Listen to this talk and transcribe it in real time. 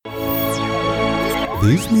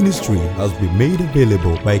This ministry has been made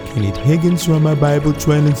available by Kenneth Hagin Rama Bible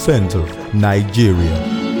Training Center, Nigeria.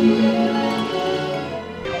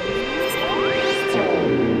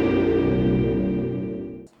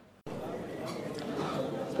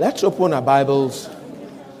 Let's open our Bibles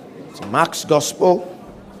to Mark's Gospel,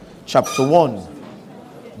 chapter 1.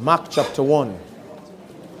 Mark chapter 1.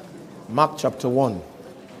 Mark chapter 1.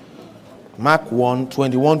 Mark 1,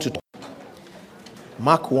 21 to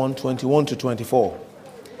Mark 1, 21 to 24.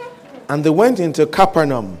 And they went into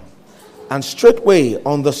Capernaum, and straightway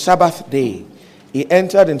on the Sabbath day he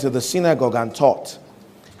entered into the synagogue and taught.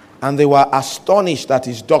 And they were astonished at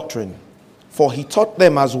his doctrine, for he taught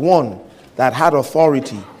them as one that had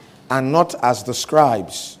authority, and not as the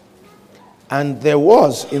scribes. And there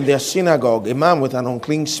was in their synagogue a man with an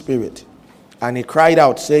unclean spirit, and he cried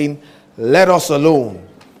out, saying, Let us alone.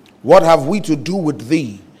 What have we to do with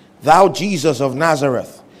thee, thou Jesus of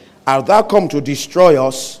Nazareth? Art thou come to destroy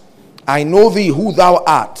us? I know thee who thou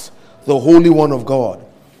art, the Holy One of God.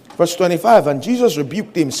 Verse 25, and Jesus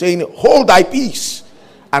rebuked him, saying, Hold thy peace,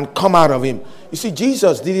 and come out of him. You see,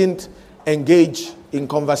 Jesus didn't engage in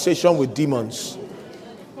conversation with demons.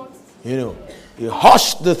 He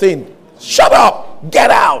hushed the thing. Shut up, get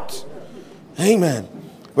out. Amen.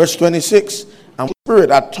 Verse 26, and the Spirit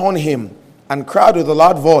had torn him, and cried with a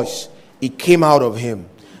loud voice, he came out of him.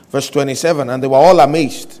 Verse 27, and they were all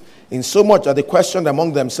amazed, insomuch that they questioned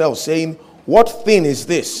among themselves, saying, What thing is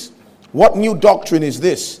this? What new doctrine is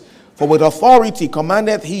this? For with authority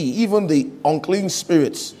commandeth he even the unclean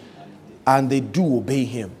spirits, and they do obey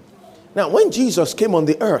him. Now, when Jesus came on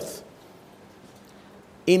the earth,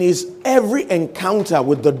 in his every encounter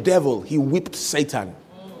with the devil, he whipped Satan.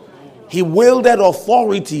 He wielded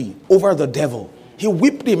authority over the devil. He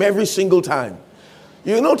whipped him every single time.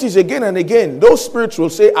 You notice again and again, those spirits will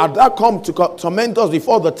say, Art thou come to torment us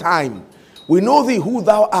before the time? We know thee who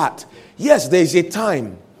thou art. Yes, there is a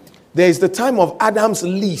time. There is the time of Adam's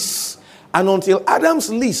lease. And until Adam's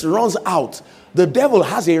lease runs out, the devil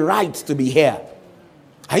has a right to be here.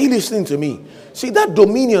 Are you listening to me? See, that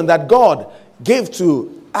dominion that God gave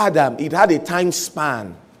to Adam, it had a time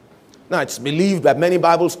span. Now, it's believed by many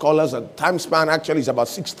Bible scholars that time span actually is about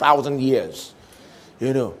 6,000 years.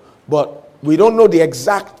 But we don't know the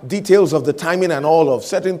exact details of the timing and all of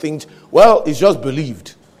certain things. Well, it's just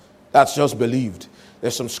believed. That's just believed.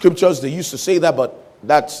 There's some scriptures they used to say that, but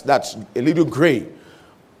that's a little gray.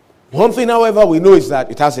 One thing, however, we know is that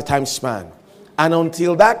it has a time span. And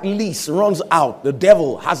until that lease runs out, the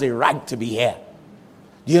devil has a right to be here.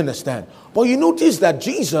 Do you understand? But you notice that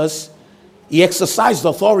Jesus, he exercised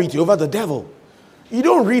authority over the devil. You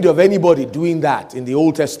don't read of anybody doing that in the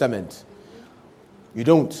Old Testament. You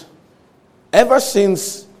don't. Ever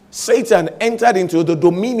since Satan entered into the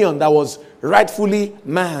dominion that was rightfully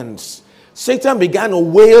man's, Satan began to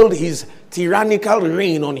wield his tyrannical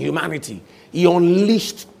reign on humanity. He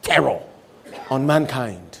unleashed terror on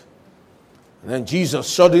mankind. And then Jesus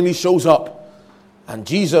suddenly shows up, and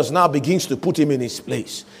Jesus now begins to put him in his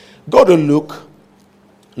place. Go to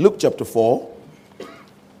Luke chapter 4.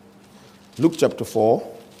 Luke chapter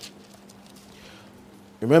 4.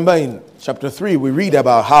 Remember in chapter 3, we read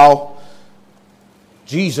about how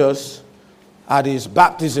Jesus, at his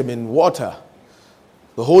baptism in water,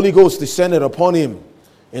 the Holy Ghost descended upon him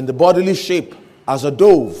in the bodily shape as a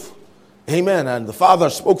dove. Amen. And the Father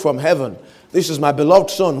spoke from heaven, This is my beloved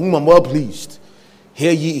Son, whom I'm well pleased.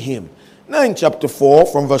 Hear ye him. Now in chapter 4,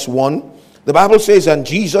 from verse 1, the Bible says, And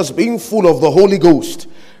Jesus, being full of the Holy Ghost,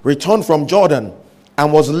 returned from Jordan,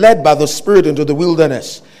 and was led by the Spirit into the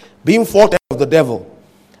wilderness, being fought of the devil.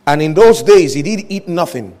 And in those days he did eat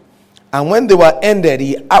nothing. And when they were ended,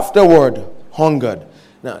 he afterward hungered.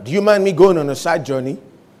 Now, do you mind me going on a side journey?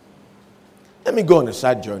 Let me go on a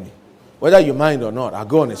side journey. Whether you mind or not, I'll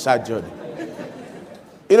go on a side journey.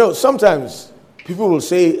 Sometimes people will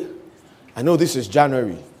say, I know this is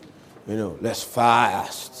January. Let's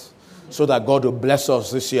fast so that God will bless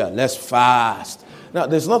us this year. Let's fast. Now,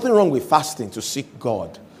 there's nothing wrong with fasting to seek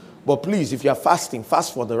God. But please, if you're fasting,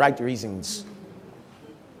 fast for the right reasons.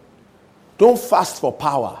 Don't fast for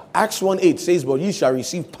power. Acts 1:8 says, But ye shall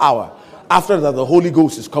receive power after that the Holy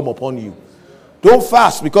Ghost is come upon you. Don't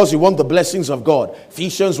fast because you want the blessings of God.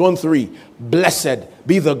 Ephesians 1:3, Blessed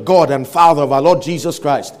be the God and Father of our Lord Jesus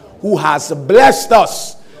Christ, who has blessed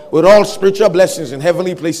us with all spiritual blessings in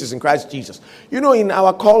heavenly places in Christ Jesus. In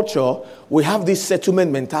our culture, we have this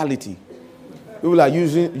settlement mentality. People are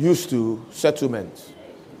used to settlement.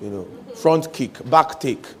 Front kick, back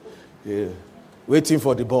take. Waiting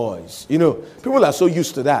for the boys. People are so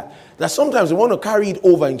used to that sometimes they want to carry it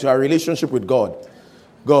over into our relationship with God.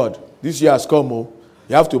 God, this year has come, you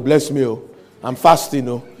have to bless me. I'm fasting,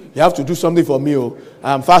 oh. You have to do something for me, oh.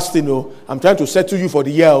 I'm fasting, oh. I'm trying to settle you for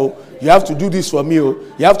the year, oh. You have to do this for me, oh.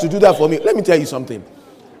 You have to do that for me. Let me tell you something.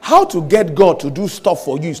 How to get God to do stuff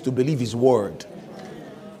for you is to believe his word.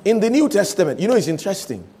 In the New Testament, it's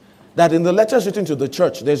interesting that in the letters written to the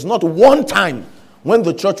church, there's not one time when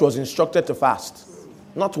the church was instructed to fast.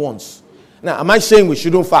 Not once. Now, am I saying we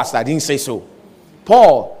shouldn't fast? I didn't say so.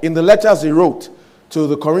 Paul, in the letters he wrote to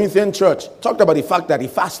the Corinthian church, talked about the fact that he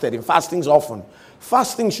fasted in fastings often.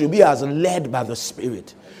 Fasting should be as led by the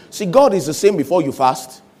Spirit. See, God is the same before you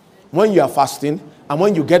fast, when you are fasting, and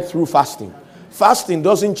when you get through fasting. Fasting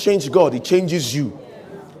doesn't change God, it changes you.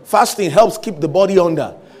 Fasting helps keep the body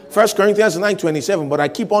under. 1 Corinthians 9:27, but I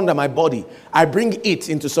keep under my body. I bring it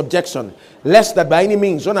into subjection, lest that by any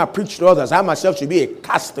means, when I preach to others, I myself should be a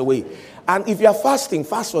castaway. And if you are fasting,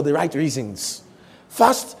 fast for the right reasons.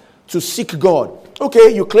 Fast to seek God.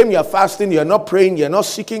 Okay, you claim you're fasting, you're not praying, you're not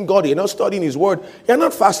seeking God, you're not studying his word. You're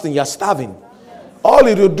not fasting, you're starving. All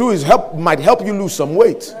it will do is might help you lose some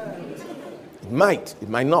weight. It might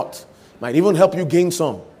not. It might even help you gain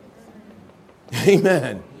some.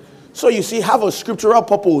 Amen. So you see, have a scriptural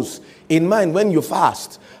purpose in mind when you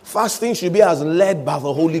fast. Fasting should be as led by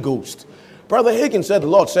the Holy Ghost. Brother Hagin said, the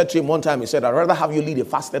Lord said to him one time, he said, I'd rather have you lead a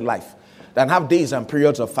fasted life than have days and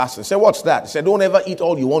periods of fasting. He said, what's that? He said, don't ever eat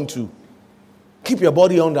all you want to. Keep your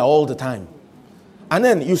body under all the time. And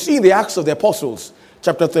then you see in the Acts of the Apostles,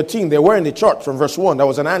 chapter 13, they were in the church from verse 1. There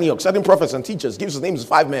was an Antioch, certain prophets and teachers, gives his names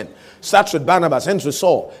 5 men. Starts with Barnabas, ends with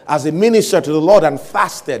Saul, as a minister to the Lord and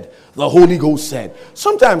fasted, the Holy Ghost said.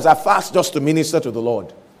 Sometimes I fast just to minister to the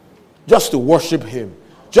Lord, just to worship him,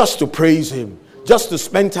 just to praise him, just to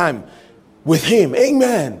spend time with him.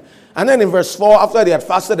 Amen. And then in verse 4, after they had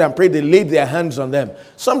fasted and prayed, they laid their hands on them.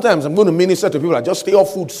 Sometimes I'm going to minister to people, I just stay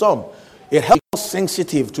off food some. It helps us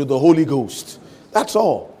sensitive to the Holy Ghost. That's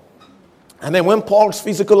all. And then when Paul's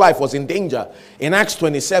physical life was in danger, in Acts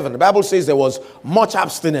 27, the Bible says there was much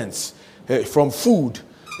abstinence from food.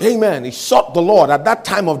 Amen. He sought the Lord at that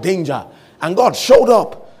time of danger. And God showed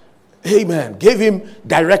up. Amen. Gave him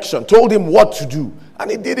direction. Told him what to do.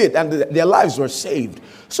 And he did it. And their lives were saved.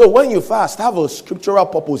 So when you fast, have a scriptural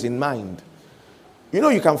purpose in mind.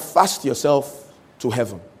 You can fast yourself to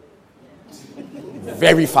heaven.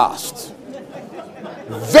 Very fast.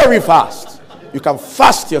 Very fast. You can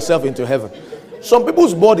fast yourself into heaven. Some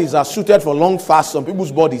people's bodies are suited for long fasts. Some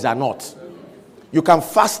people's bodies are not. You can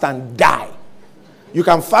fast and die. You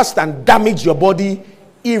can fast and damage your body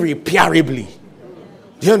irreparably.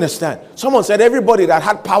 Do you understand? Someone said everybody that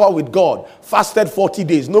had power with God fasted 40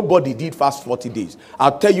 days. Nobody did fast 40 days.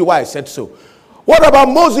 I'll tell you why I said so. What about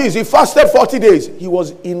Moses? He fasted 40 days. He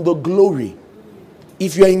was in the glory.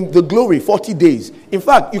 If you're in the glory 40 days, in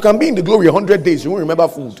fact, you can be in the glory 100 days. You won't remember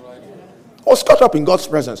food. Or caught up in God's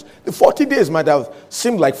presence. The 40 days might have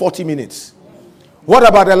seemed like 40 minutes. What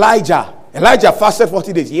about Elijah? Elijah fasted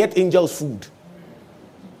 40 days. He ate angels' food.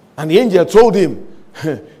 And the angel told him,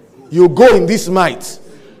 you go in this might.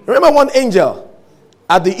 Remember one angel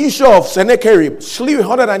at the issue of Sennacherib slew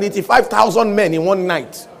 185,000 men in one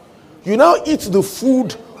night. You now eat the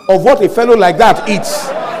food of what a fellow like that eats.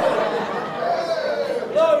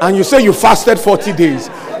 And you say you fasted 40 days.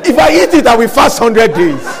 If I eat it, I will fast 100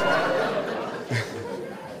 days.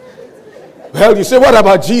 Well, you say, what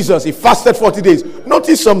about Jesus? He fasted 40 days.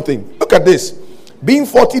 Notice something. Look at this. Being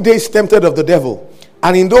 40 days tempted of the devil.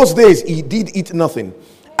 And in those days, he did eat nothing.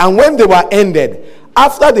 And when they were ended,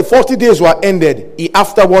 after the 40 days were ended, he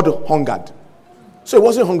afterward hungered. So he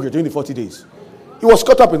wasn't hungry during the 40 days. He was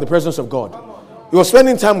caught up in the presence of God. He was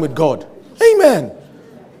spending time with God. Amen.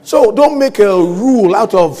 So don't make a rule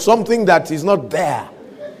out of something that is not there.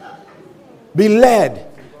 Be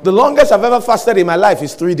led. The longest I've ever fasted in my life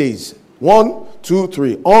is 3 days. 1, 2,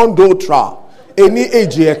 3. Ondo tra. Eni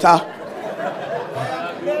ejieta.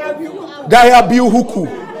 Gaya biuhuku.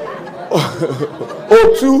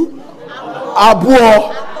 Otu.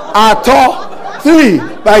 Abuo. Ato. 3.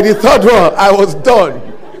 By the third one, I was done.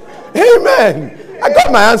 Amen. I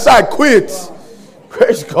got my answer. I quit.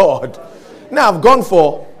 Praise God. Now I've gone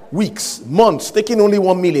for weeks, months, taking only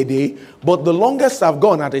 1 meal a day. But the longest I've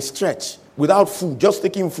gone at a stretch without food, just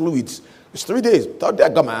taking fluids, it's 3 days. Thought I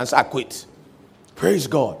got my answer. I quit. Praise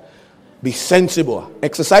God. Be sensible.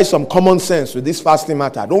 Exercise some common sense with this fasting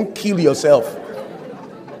matter. Don't kill yourself.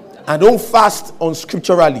 And don't fast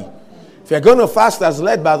unscripturally. If you're going to fast as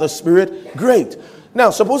led by the Spirit, great.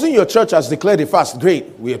 Now, supposing your church has declared a fast,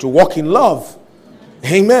 great. We are to walk in love.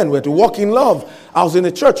 Amen. We're to walk in love. I was in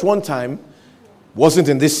a church one time. Wasn't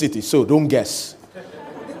in this city, so don't guess.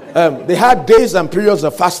 They had days and periods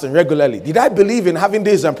of fasting regularly. Did I believe in having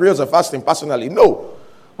days and periods of fasting personally? No.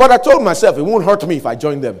 But I told myself it won't hurt me if I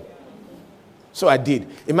join them. So I did.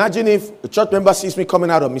 Imagine if a church member sees me coming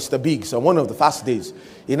out of Mr. Biggs on one of the fast days.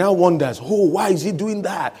 He now wonders, oh, why is he doing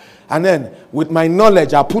that? And then with my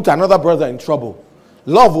knowledge, I'll put another brother in trouble.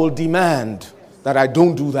 Love will demand that I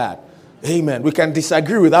don't do that. Amen. We can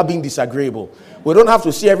disagree without being disagreeable. We don't have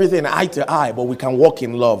to see everything eye to eye, but we can walk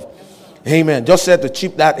in love. Amen. Just said to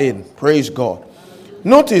chip that in. Praise God.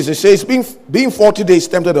 Notice it says, being 40 days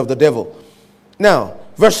tempted of the devil. Now,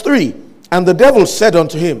 verse 3, and the devil said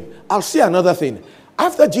unto him, I'll see another thing.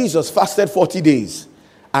 After Jesus fasted 40 days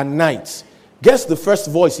and nights, guess the first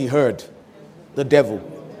voice he heard? The devil.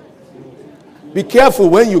 Be careful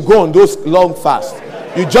when you go on those long fasts.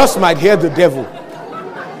 You just might hear the devil.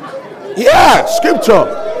 Yeah,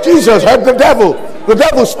 scripture. Jesus heard the devil. The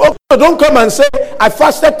devil spoke. Don't come and say, I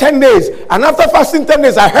fasted 10 days. And after fasting 10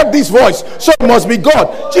 days, I heard this voice. So it must be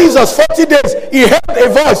God. Jesus, 40 days, he heard a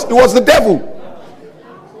voice. It was the devil.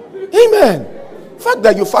 Amen. The fact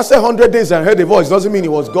that you fasted 100 days and heard a voice doesn't mean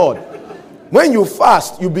it was God. When you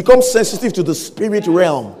fast, you become sensitive to the spirit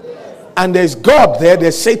realm. And there's God there,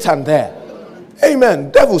 there's Satan there. Amen.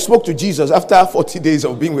 Devil spoke to Jesus after 40 days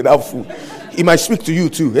of being without food. He might speak to you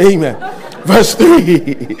too. Amen. Verse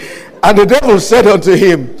 3. And the devil said unto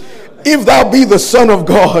him, if thou be the Son of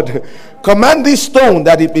God, command this stone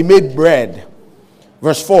that it be made bread.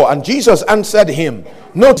 Verse 4. And Jesus answered him.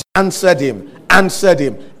 Note, answered him.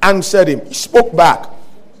 He spoke back,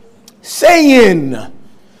 saying,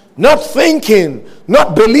 not thinking,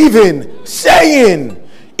 not believing, saying,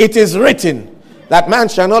 it is written that man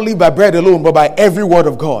shall not live by bread alone, but by every word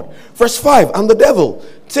of God. Verse 5. And the devil,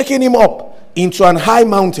 taking him up into an high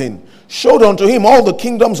mountain, showed unto him all the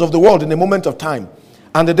kingdoms of the world in a moment of time.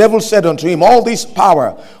 And the devil said unto him, all this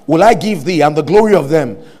power will I give thee, and the glory of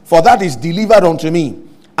them, for that is delivered unto me,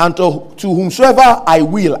 and to whomsoever I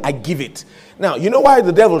will, I give it. Now, you know why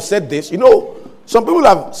the devil said this? You know, some people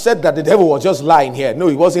have said that the devil was just lying here. No,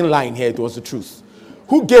 he wasn't lying here. It was the truth.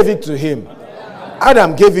 Who gave it to him?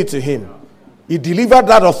 Adam gave it to him. He delivered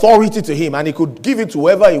that authority to him, and he could give it to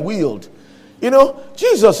whoever he willed. You know,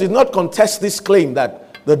 Jesus did not contest this claim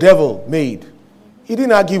that the devil made. He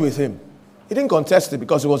didn't argue with him. He didn't contest it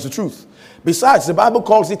because it was the truth. Besides, the Bible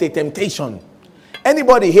calls it a temptation.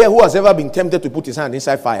 Anybody here who has ever been tempted to put his hand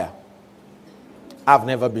inside fire? I've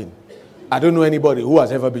never been. I don't know anybody who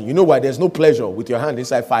has ever been. You know why? There's no pleasure with your hand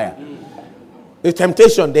inside fire. The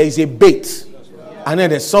temptation, there is a bait. And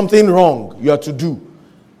then there's something wrong you have to do.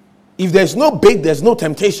 If there's no bait, there's no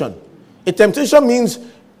temptation. A temptation means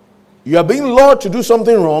you are being lured to do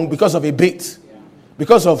something wrong because of a bait.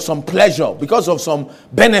 Because of some pleasure. Because of some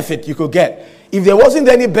benefit you could get. If there wasn't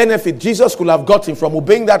any benefit Jesus could have gotten from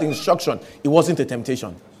obeying that instruction, it wasn't a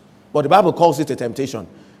temptation. But the Bible calls it a temptation.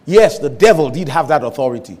 Yes, the devil did have that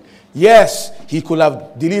authority. Yes, he could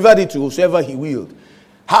have delivered it to whosoever he willed.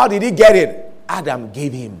 How did he get it? Adam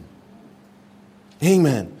gave him.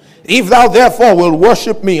 Amen. If thou therefore will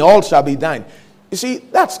worship me, all shall be thine. You see,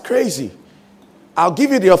 that's crazy. I'll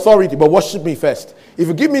give you the authority, but worship me first. If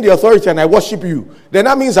you give me the authority and I worship you, then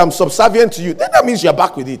that means I'm subservient to you. Then that means you're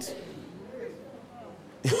back with it.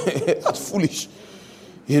 That's foolish.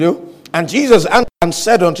 You know? And Jesus answered and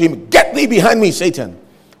said unto him, get thee behind me, Satan.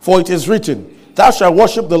 For it is written, thou shalt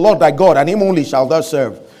worship the Lord thy God, and him only shalt thou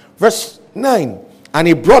serve. Verse 9. And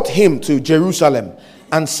he brought him to Jerusalem,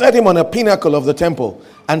 and set him on a pinnacle of the temple,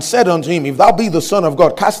 and said unto him, if thou be the Son of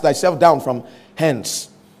God, cast thyself down from hence.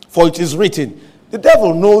 For it is written. The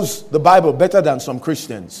devil knows the Bible better than some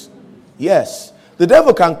Christians. Yes. The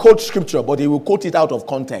devil can quote scripture, but he will quote it out of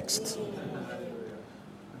context.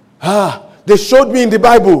 They showed me in the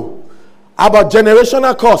Bible about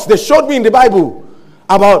generational curse. They showed me in the Bible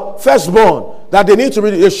about firstborn that they need to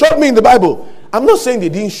read it. They showed me in the Bible. I'm not saying they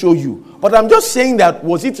didn't show you, but I'm just saying that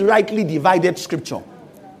was it rightly divided scripture?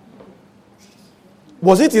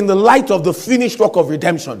 Was it in the light of the finished work of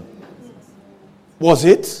redemption? Was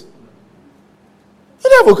it? The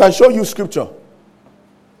devil can show you scripture.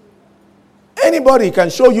 Anybody can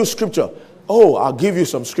show you scripture. Oh, I'll give you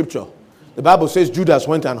some scripture. The Bible says Judas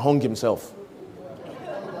went and hung himself.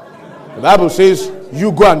 The Bible says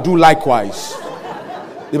you go and do likewise.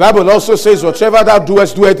 The Bible also says whatever thou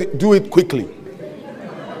doest, do it quickly.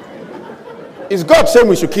 Is God saying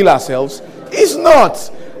we should kill ourselves? It's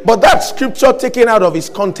not. But that's scripture taken out of its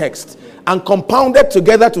context and compounded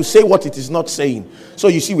together to say what it is not saying. So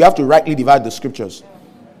you see, we have to rightly divide the scriptures.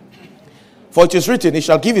 For it is written, he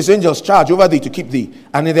shall give his angels charge over thee to keep thee,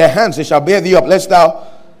 and in their hands they shall bear thee up, lest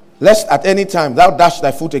at any time thou dash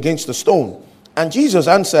thy foot against the stone. And Jesus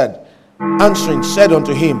answering, said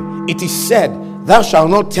unto him, it is said, thou shalt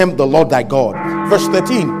not tempt the Lord thy God. Verse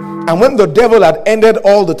 13, And when the devil had ended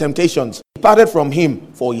all the temptations, he departed from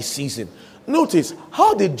him for a season. Notice,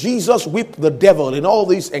 how did Jesus whip the devil in all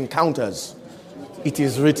these encounters? It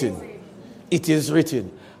is written. It is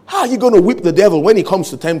written. How are you going to whip the devil when he comes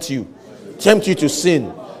to tempt you? Tempt you to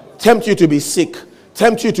sin. Tempt you to be sick.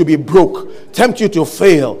 Tempt you to be broke. Tempt you to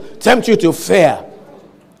fail. Tempt you to fear.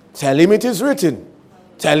 Tell him it is written.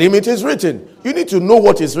 Tell him it is written. You need to know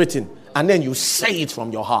what is written. And then you say it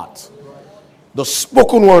from your heart. The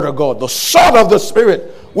spoken word of God. The sword of the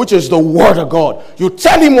Spirit, which is the word of God. You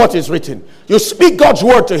tell him what is written. You speak God's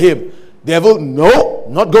word to him. Devil, no,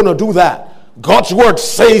 not going to do that. God's word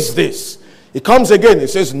says this. He comes again. He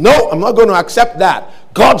says, no, I'm not going to accept that.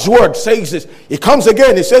 God's word says this. He comes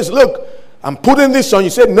again. He says, look, I'm putting this on you.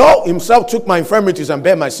 Said, no, himself took my infirmities and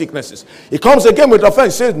bare my sicknesses. He comes again with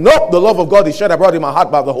offense. He says, no, the love of God is shed abroad in my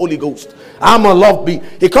heart by the Holy Ghost. I'm a love being.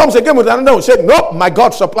 He comes again with another. He said, no, my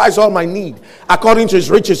God supplies all my need according to his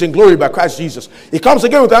riches in glory by Christ Jesus. He comes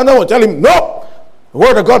again with another one. Tell him, no, the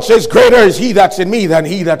word of God says, greater is he that's in me than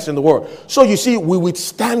he that's in the world. So you see, we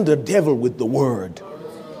withstand the devil with the word.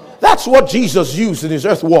 That's what Jesus used in his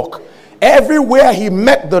earth walk. Everywhere he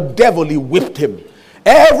met the devil, he whipped him.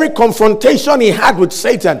 Every confrontation he had with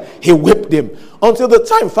Satan, he whipped him. Until the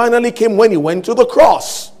time finally came when he went to the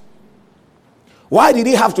cross. Why did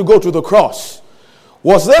he have to go to the cross?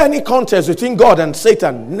 Was there any contest between God and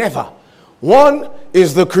Satan? Never. One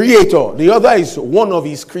is the creator. The other is one of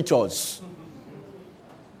his creatures.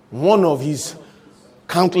 One of his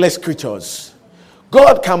countless creatures.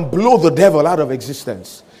 God can blow the devil out of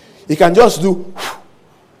existence. He can just do,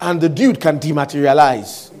 and the dude can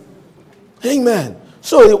dematerialize. Amen.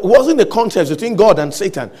 So it wasn't a contest between God and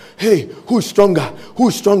Satan. Hey, who's stronger?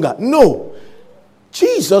 Who's stronger? No.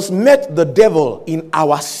 Jesus met the devil in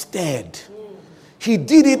our stead. He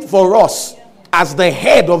did it for us as the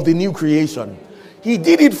head of the new creation. He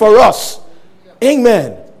did it for us.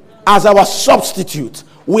 Amen. As our substitute.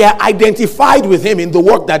 We are identified with him in the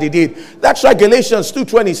work that he did. That's why Galatians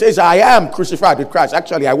 2:20 says, I am crucified with Christ.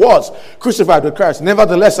 Actually, I was crucified with Christ.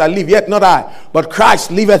 Nevertheless, I live, yet not I, but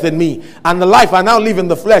Christ liveth in me. And the life I now live in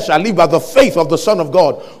the flesh, I live by the faith of the Son of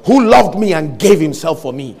God, who loved me and gave himself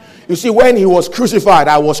for me. You see, when he was crucified,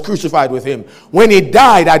 I was crucified with him. When he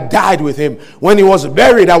died, I died with him. When he was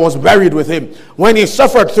buried, I was buried with him. When he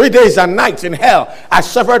suffered 3 days and nights in hell, I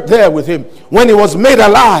suffered there with him. When he was made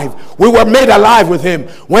alive, we were made alive with him.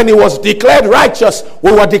 When he was declared righteous,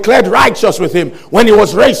 we were declared righteous with him. When he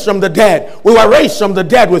was raised from the dead, we were raised from the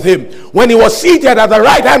dead with him. When he was seated at the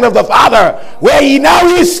right hand of the Father, where he now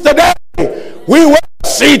is today, we were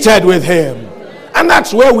seated with him. And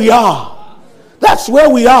that's where we are. That's where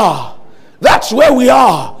we are. That's where we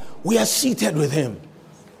are. We are seated with him.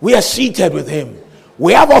 We are seated with him.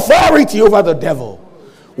 We have authority over the devil.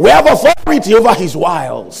 We have authority over his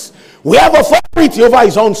wiles. We have authority over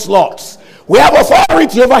his onslaughts. We have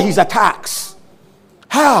authority over his attacks.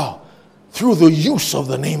 How? Through the use of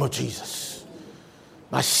the name of Jesus.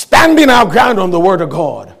 By standing our ground on the word of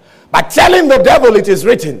God. By telling the devil it is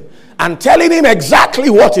written. And telling him exactly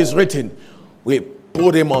what is written. We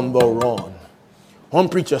put him on the run. One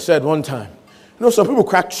preacher said one time, you know, some people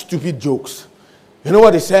crack stupid jokes. You know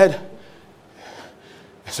what he said?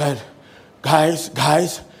 He said, guys,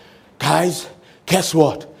 guess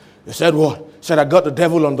what? He said, what? He said, I got the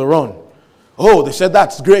devil on the run. Oh, they said,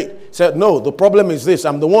 that's great. He said, no, the problem is this.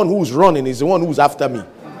 I'm the one who's running. He's the one who's after me.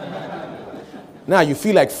 Now you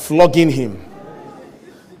feel like flogging him.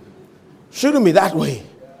 Shouldn't be that way.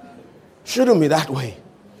 Shouldn't be that way.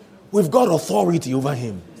 We've got authority over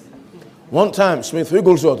him. One time, Smith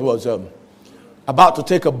Wigglesworth was about to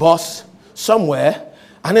take a bus somewhere,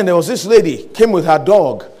 and then there was this lady came with her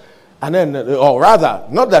dog, and then, or rather,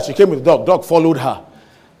 not that she came with the dog followed her.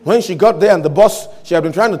 When she got there and the bus, she had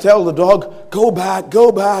been trying to tell the dog, go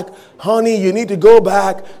back, honey, you need to go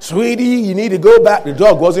back, sweetie, you need to go back. The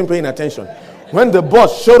dog wasn't paying attention. When the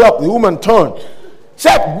bus showed up, the woman turned,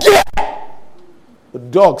 said, get! The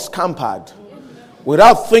dog scampered.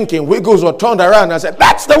 Without thinking, Wigglesworth turned around and said,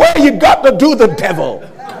 that's the way you got to do the devil.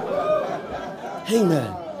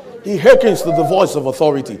 Amen. He hearkens to the voice of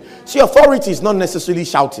authority. See, authority is not necessarily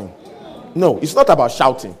shouting. No, it's not about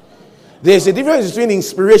shouting. There's a difference between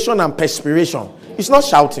inspiration and perspiration. It's not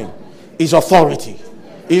shouting. It's authority.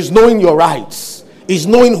 It's knowing your rights. It's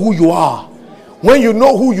knowing who you are. When you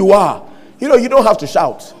know who you are, you know, you don't have to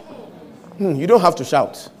shout. You don't have to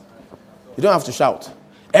shout. You don't have to shout.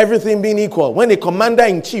 Everything being equal. When a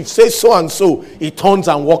commander-in-chief says so and so, he turns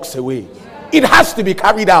and walks away. It has to be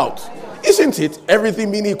carried out. Isn't it?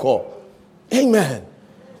 Everything being equal. Amen.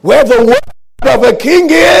 Where the word of a king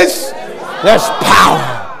is, there's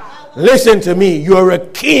power. Listen to me. You're a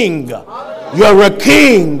king. You're a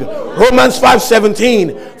king. Romans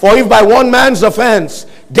 5:17. For if by one man's offense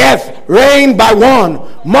death reigned by one,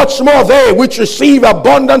 much more they which receive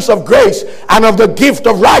abundance of grace and of the gift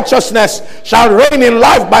of righteousness shall reign in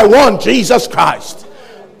life by one, Jesus Christ.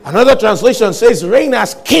 Another translation says, reign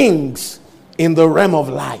as kings in the realm of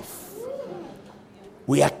life.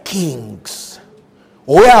 We are kings.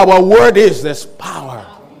 Where our word is, there's power.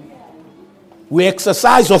 We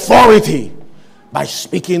exercise authority by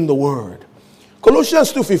speaking the word.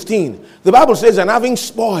 Colossians 2:15, the Bible says, and having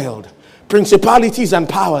spoiled principalities and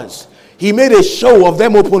powers, he made a show of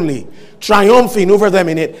them openly, triumphing over them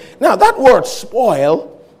in it. Now that word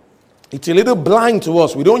spoil, it's a little blind to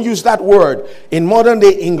us. We don't use that word in modern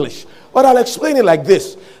day English. But I'll explain it like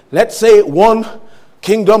this. Let's say one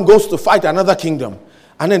kingdom goes to fight another kingdom,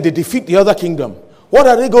 and then they defeat the other kingdom. What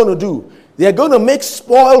are they going to do? They're going to make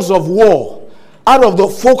spoils of war out of the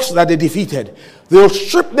folks that they defeated. They'll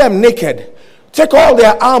strip them naked, take all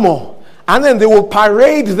their armor, and then they will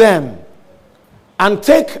parade them and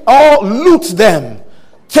loot them,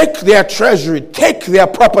 take their treasury, take their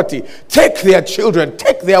property, take their children,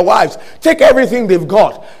 take their wives, take everything they've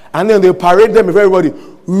got, and then they'll parade them with everybody.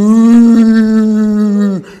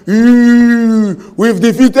 We've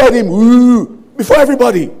defeated him. Before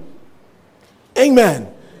everybody. Amen.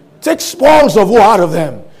 Take spoils of war out of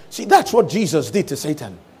them. See, that's what Jesus did to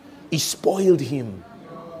Satan. He spoiled him.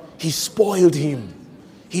 He spoiled him.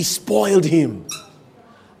 He spoiled him.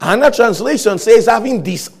 Another translation says, having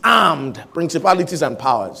disarmed principalities and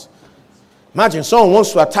powers. Imagine someone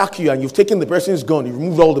wants to attack you and you've taken the person's gun, you've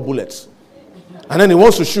removed all the bullets. And then he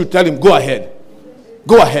wants to shoot, tell him, go ahead.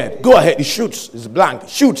 Go ahead. Go ahead. He shoots, it's blank.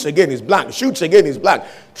 Shoots again, it's blank. Shoots again, it's blank.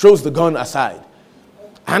 Throws the gun aside.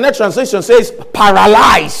 Another translation says,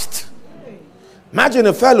 paralyzed. Imagine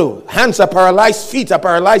a fellow, hands are paralyzed, feet are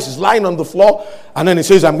paralyzed, he's lying on the floor, and then he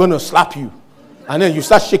says, I'm going to slap you. And then you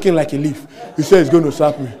start shaking like a leaf. He says he's going to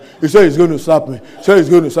slap me. He says he's going to slap me. He says he's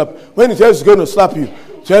going to slap me. When he says he's going to slap you,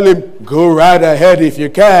 tell him, go right ahead if you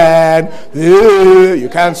can. You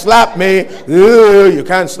can't slap me. You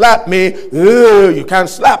can't slap me. You can't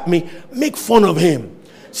slap me. Make fun of him.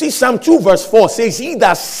 See, Psalm 2 verse 4 says, he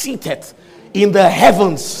that sitteth in the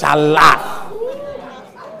heavens shall laugh.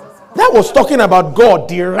 That was talking about God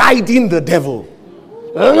deriding the devil,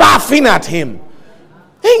 laughing at him.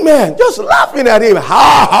 Amen. Just laughing at him. Ha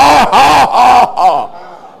ha ha ha ha.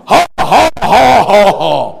 Ha ha ha ha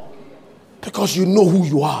ha. Because you know who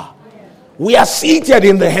you are. We are seated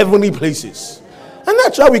in the heavenly places. And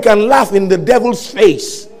that's why we can laugh in the devil's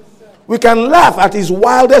face. We can laugh at his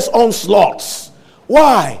wildest onslaughts.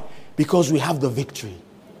 Why? Because we have the victory.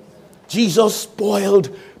 Jesus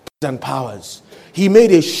spoiled and powers. He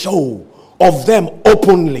made a show of them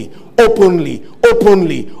openly,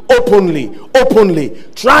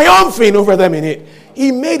 triumphing over them in it.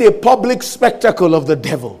 He made a public spectacle of the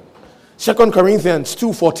devil. 2 Corinthians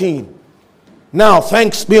 2:14. Now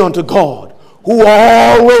thanks be unto God, who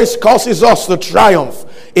always causes us to triumph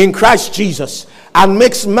in Christ Jesus, and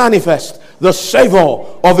makes manifest the savor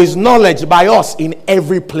of his knowledge by us in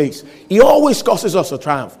every place. He always causes us to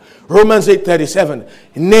triumph. Romans 8:37.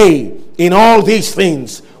 Nay, in all these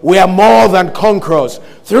things we are more than conquerors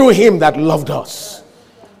through him that loved us.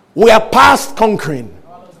 We are past conquering.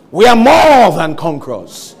 We are more than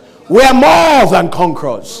conquerors. We are more than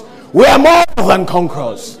conquerors. We are more than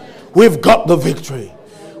conquerors. We've got the victory.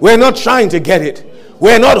 We're not trying to get it.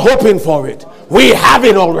 We're not hoping for it. We have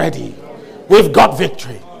it already. We've got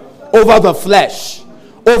victory over the flesh,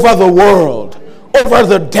 over the world, over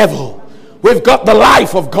the devil. We've got the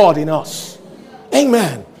life of God in us.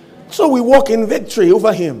 Amen. So we walk in victory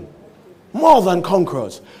over him. More than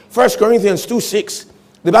conquerors. 1 Corinthians 2:6.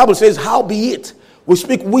 The Bible says, howbeit we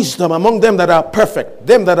speak wisdom among them that are perfect,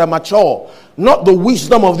 them that are mature, not the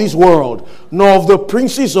wisdom of this world, nor of the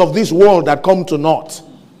princes of this world that come to naught.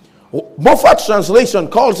 Moffat's translation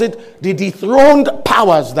calls it the dethroned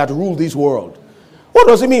powers that rule this world. What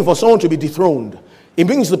does it mean for someone to be dethroned? It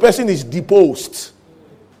means the person is deposed,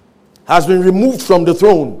 has been removed from the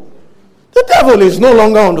throne. The devil is no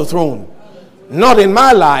longer on the throne. Not in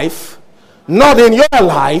my life, not in your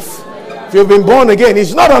life. If you've been born again,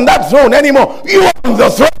 he's not on that throne anymore. You are on the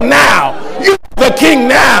throne now. You are the king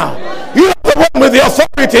now. You are the one with the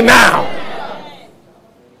authority now.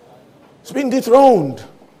 He's been dethroned.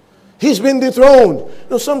 He's been dethroned. You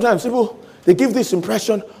know, sometimes people, they give this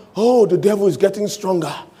impression, oh, the devil is getting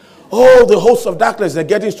stronger. Oh, the hosts of darkness are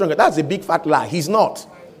getting stronger. That's a big fat lie. He's not.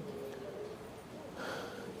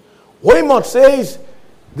 Weymouth says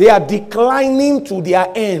they are declining to their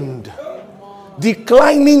end.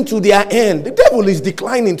 declining to their end. The devil is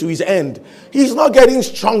declining to his end. He's not getting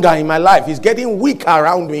stronger in my life. He's getting weaker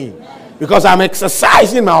around me because I'm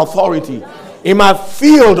exercising my authority in my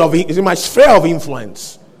field of, in my sphere of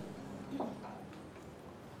influence.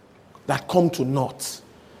 That come to naught.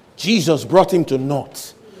 Jesus brought him to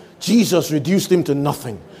naught. Jesus reduced him to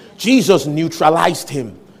nothing. Jesus neutralized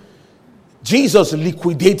him. Jesus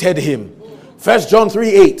liquidated him. 1 John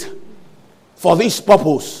 3:8. For this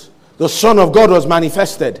purpose, the Son of God was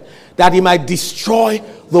manifested, that he might destroy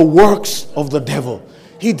the works of the devil.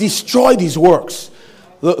 He destroyed his works.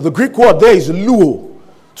 The Greek word there is luo,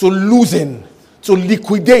 to loosen, to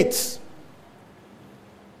liquidate,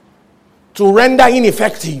 to render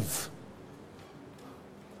ineffective.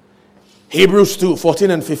 Hebrews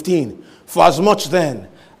 2:14 and 15. For as much then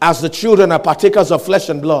as the children are partakers of flesh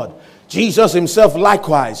and blood, Jesus himself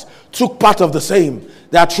likewise took part of the same,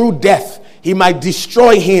 that through death he might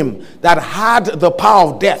destroy him that had the power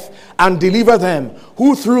of death, and deliver them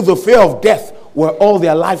who through the fear of death were all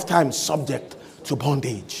their lifetime subject to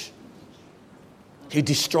bondage. He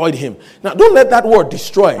destroyed him. Now don't let that word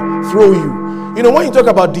destroy throw you. You know, when you talk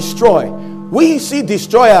about destroy, we see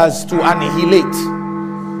destroy as to annihilate,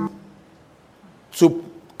 to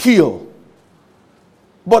kill.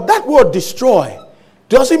 But that word destroy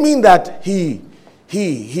doesn't mean that he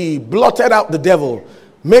blotted out the devil,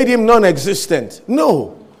 made him non-existent.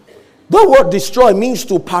 No. The word destroy means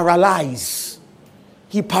to paralyze.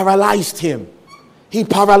 He paralyzed him. He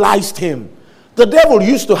paralyzed him. The devil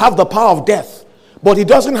used to have the power of death, but he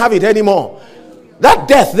doesn't have it anymore. That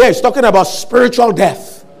death there is talking about spiritual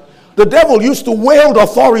death. The devil used to wield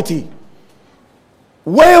authority,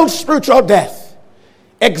 wield spiritual death,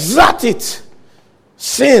 exert it.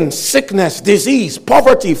 Sin, sickness, disease,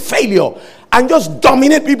 poverty, failure, and just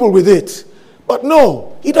dominate people with it. But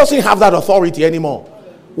no, he doesn't have that authority anymore.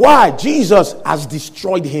 Why? Jesus has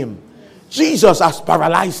destroyed him. Jesus has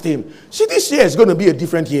paralyzed him. See, this year is going to be a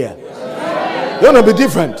different year. It's going to be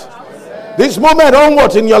different. This moment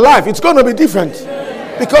onwards in your life, it's going to be different.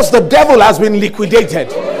 Because the devil has been liquidated.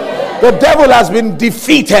 The devil has been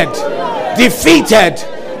defeated. Defeated.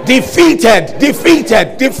 Defeated.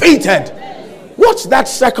 Defeated. Defeated. What's that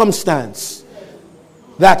circumstance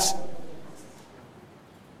that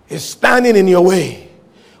is standing in your way?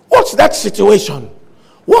 What's that situation?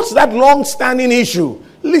 What's that long-standing issue?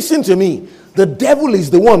 Listen to me. The devil is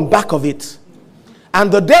the one back of it.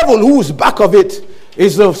 And the devil who's back of it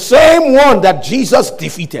is the same one that Jesus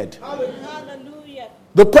defeated. Hallelujah.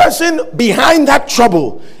 The person behind that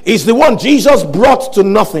trouble is the one Jesus brought to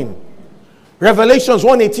nothing. Revelations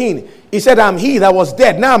 1:18, he said, I'm he that was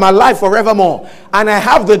dead. Now I'm alive forevermore. And I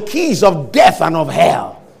have the keys of death and of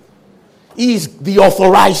hell. He's the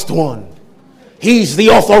authorized one. He's the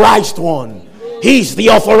authorized one. He's the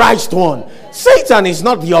authorized one. Satan is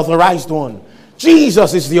not the authorized one.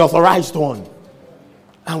 Jesus is the authorized one.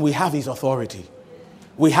 And we have his authority.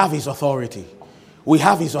 We have his authority. We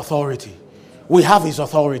have his authority. We have his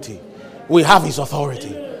authority. We have his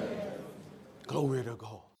authority. Glory to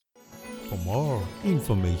God. For more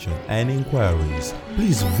information and inquiries,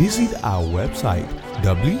 please visit our website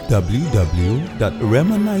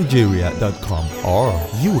www.remanigeria.com, or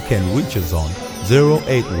you can reach us on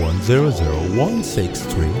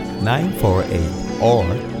 08100163948 or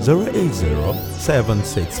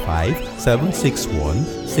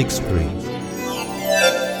 080-765-76163.